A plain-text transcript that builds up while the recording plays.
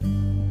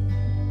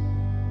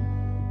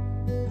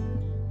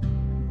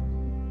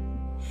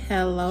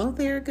Hello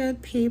there,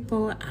 good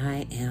people.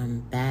 I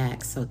am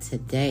back. So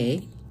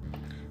today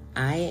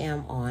I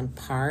am on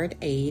part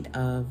 8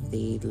 of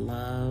the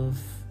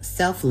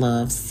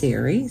self-love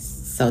series.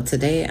 So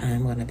today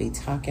I'm going to be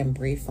talking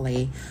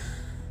briefly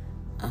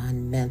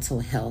on mental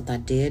health. I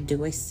did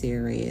do a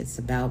series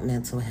about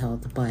mental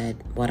health, but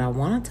what I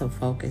wanted to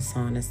focus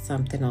on is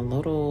something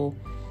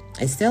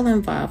it still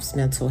involves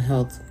mental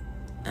health,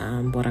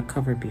 what I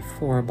covered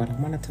before, but I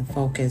wanted to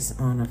focus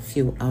on a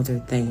few other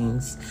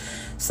things.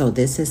 So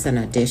this is an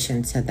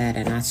addition to that,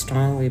 and I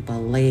strongly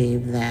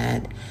believe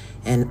that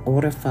in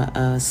order for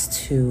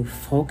us to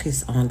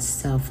focus on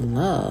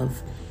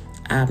self-love,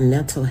 our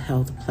mental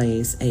health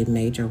plays a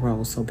major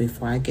role. So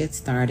before I get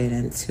started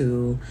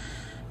into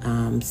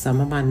some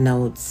of my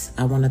notes,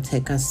 I want to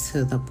take us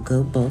to the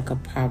good book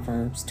of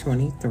Proverbs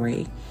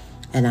 23,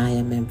 and I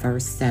am in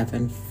verse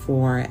 7.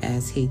 For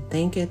as he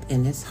thinketh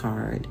in his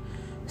heart,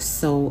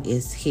 so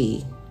is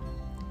he.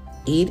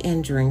 Eat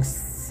and drink,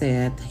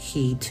 saith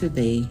he to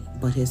thee,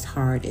 but his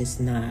heart is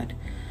not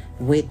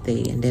with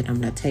thee. And then I'm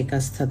going to take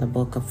us to the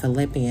book of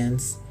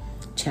Philippians,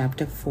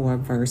 chapter 4,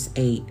 verse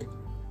 8.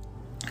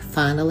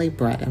 Finally,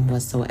 brethren,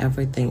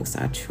 whatsoever things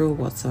are true,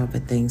 whatsoever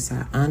things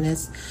are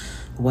honest,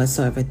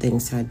 whatsoever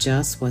things are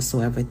just,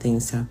 whatsoever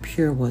things are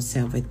pure,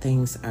 whatsoever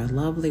things are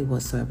lovely,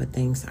 whatsoever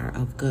things are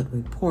of good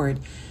report,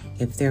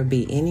 if there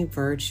be any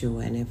virtue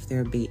and if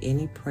there be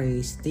any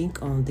praise,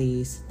 think on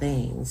these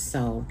things.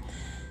 So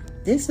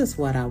this is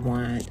what I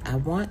want. I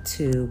want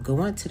to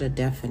go into the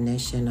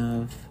definition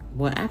of,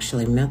 well,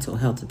 actually mental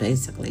health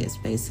is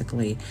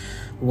basically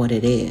what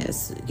it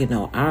is. You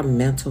know, our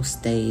mental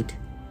state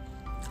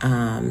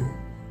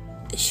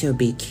should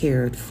be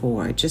cared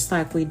for, just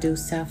like we do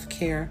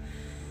self-care.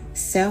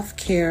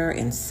 Self-care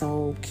and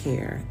soul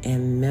care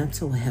and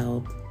mental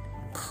health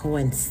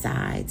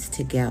coincides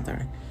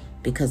together,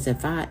 because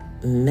if our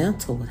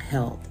mental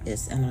health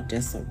is in a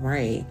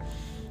disarray,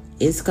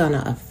 it's going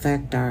to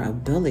affect our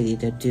ability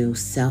to do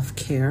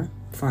self-care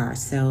for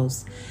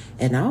ourselves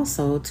and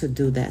also to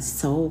do that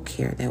soul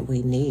care that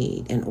we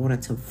need in order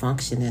to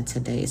function in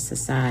today's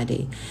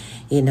society.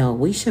 You know,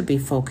 we should be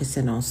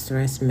focusing on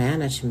stress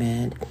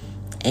management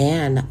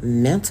and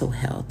mental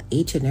health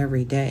each and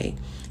every day,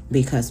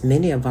 because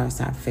many of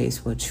us are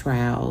faced with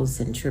trials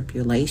and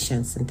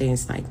tribulations and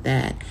things like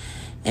that.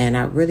 And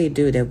I really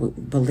do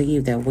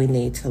believe that we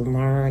need to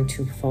learn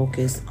to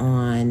focus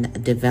on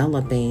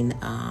developing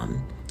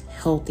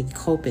healthy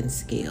coping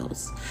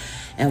skills.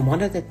 And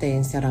one of the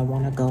things that I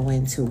want to go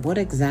into, what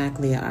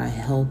exactly are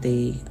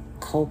healthy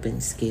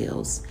coping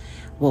skills?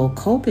 Well,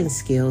 coping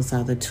skills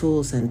are the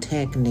tools and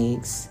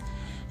techniques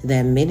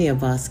that many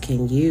of us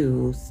can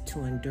use to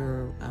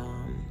endure,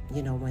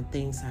 when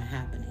things are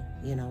happening,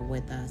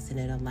 with us. And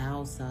it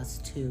allows us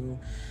to,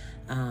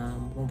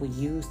 when we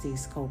use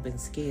these coping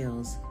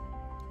skills,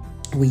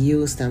 we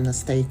use them to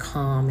stay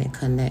calm and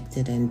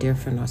connected in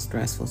different or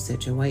stressful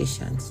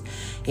situations.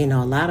 A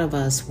lot of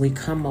us, we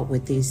come up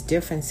with these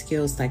different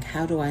skills, like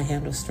how do I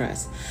handle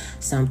stress?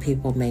 Some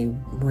people may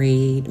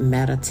read,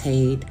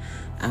 meditate,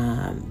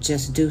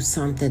 just do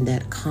something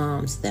that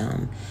calms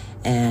them.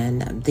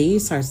 And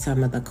these are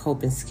some of the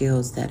coping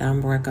skills that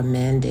I'm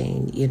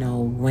recommending,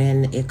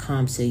 when it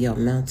comes to your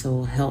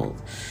mental health.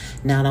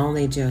 Not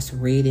only just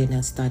reading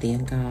and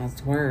studying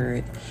God's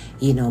word,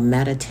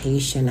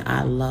 meditation.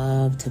 I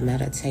love to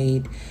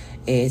meditate.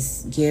 It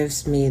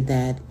gives me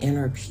that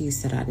inner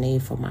peace that I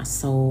need for my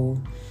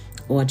soul.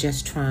 Or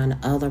just trying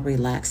other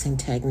relaxing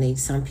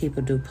techniques. Some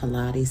people do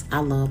Pilates.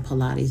 I love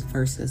Pilates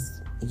versus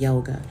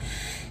yoga.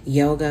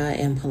 Yoga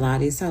and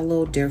Pilates are a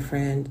little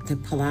different. The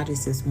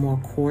Pilates is more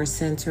core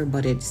center,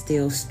 but it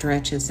still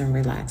stretches and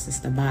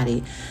relaxes the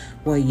body.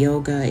 Well,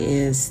 yoga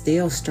is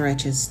still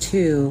stretches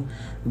too,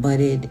 but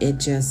they're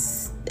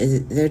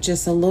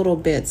just a little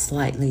bit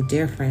slightly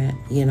different.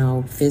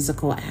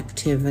 Physical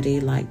activity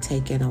like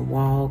taking a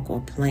walk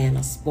or playing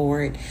a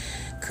sport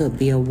could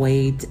be a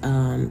way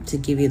to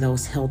give you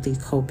those healthy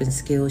coping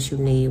skills you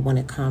need when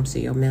it comes to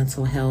your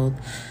mental health.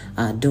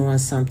 Doing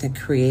something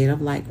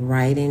creative like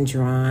writing,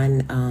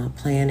 drawing,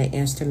 playing an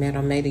instrument,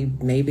 or maybe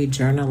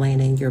journaling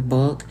in your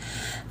book.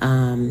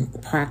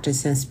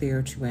 Practicing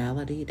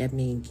spirituality, that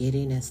means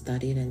getting and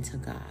studying into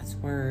God's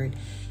word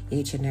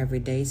each and every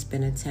day,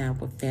 spending time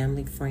with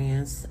family,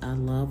 friends, a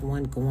loved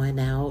one, going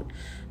out,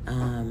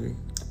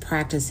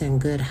 practicing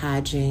good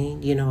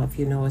hygiene. If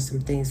you know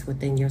some things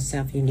within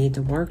yourself you need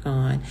to work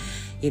on,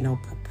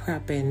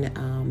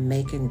 prepping,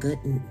 making good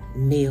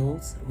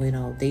meals.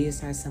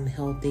 These are some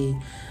healthy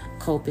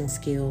coping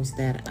skills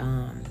that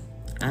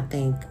I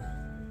think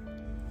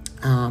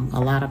a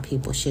lot of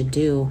people should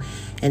do.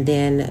 And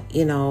then,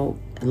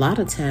 a lot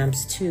of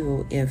times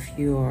too, if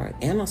you're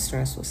in a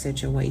stressful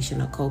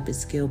situation, a coping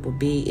skill would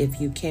be if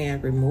you can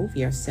remove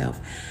yourself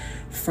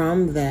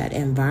from that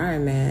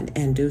environment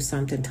and do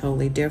something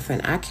totally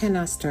different. I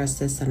cannot stress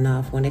this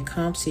enough when it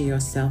comes to your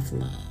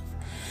self-love.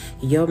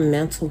 your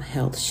mental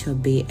health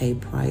should be a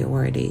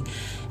priority.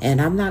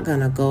 And I'm not going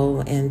to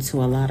go into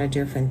a lot of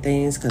different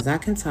things because I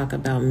can talk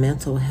about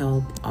mental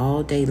health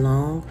all day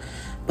long.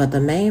 But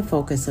the main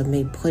focus of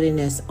me putting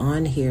this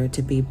on here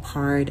to be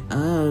part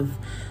of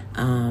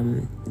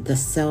the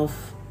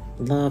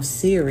self-love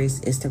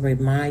series is to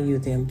remind you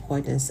the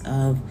importance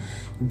of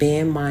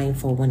being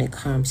mindful when it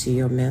comes to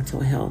your mental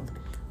health,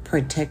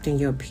 protecting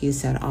your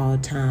peace at all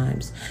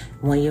times.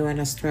 When you're in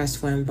a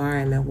stressful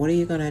environment, what are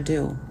you going to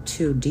do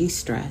to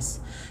de-stress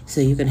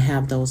so you can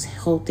have those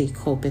healthy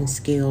coping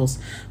skills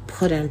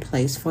put in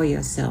place for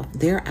yourself?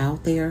 They're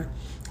out there.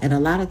 And a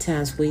lot of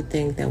times we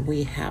think that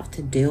we have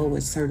to deal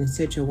with certain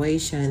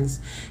situations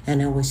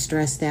and then we're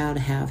stressed out,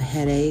 have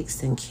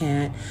headaches and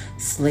can't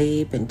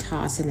sleep and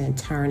tossing and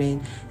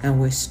turning, and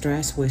we're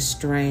stressed, we're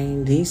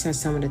strained. These are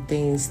some of the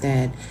things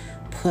that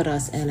put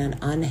us in an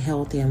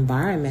unhealthy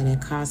environment and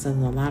causes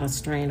a lot of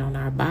strain on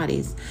our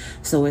bodies.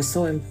 So it's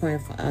so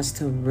important for us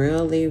to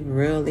really,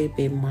 really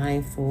be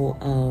mindful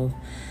of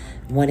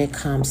when it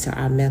comes to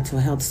our mental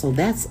health. So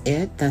that's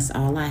it. That's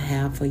all I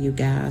have for you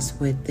guys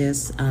with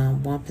this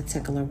one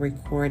particular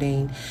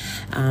recording.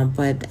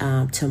 But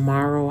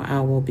tomorrow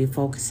I will be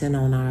focusing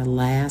on our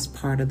last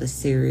part of the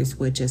series,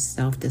 which is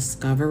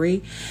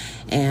self-discovery.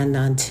 And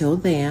until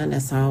then,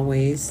 as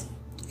always,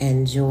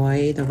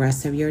 enjoy the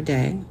rest of your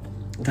day.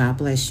 God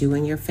bless you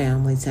and your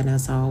families. And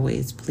as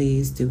always,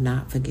 please do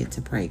not forget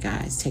to pray,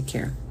 guys. Take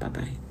care.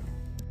 Bye-bye.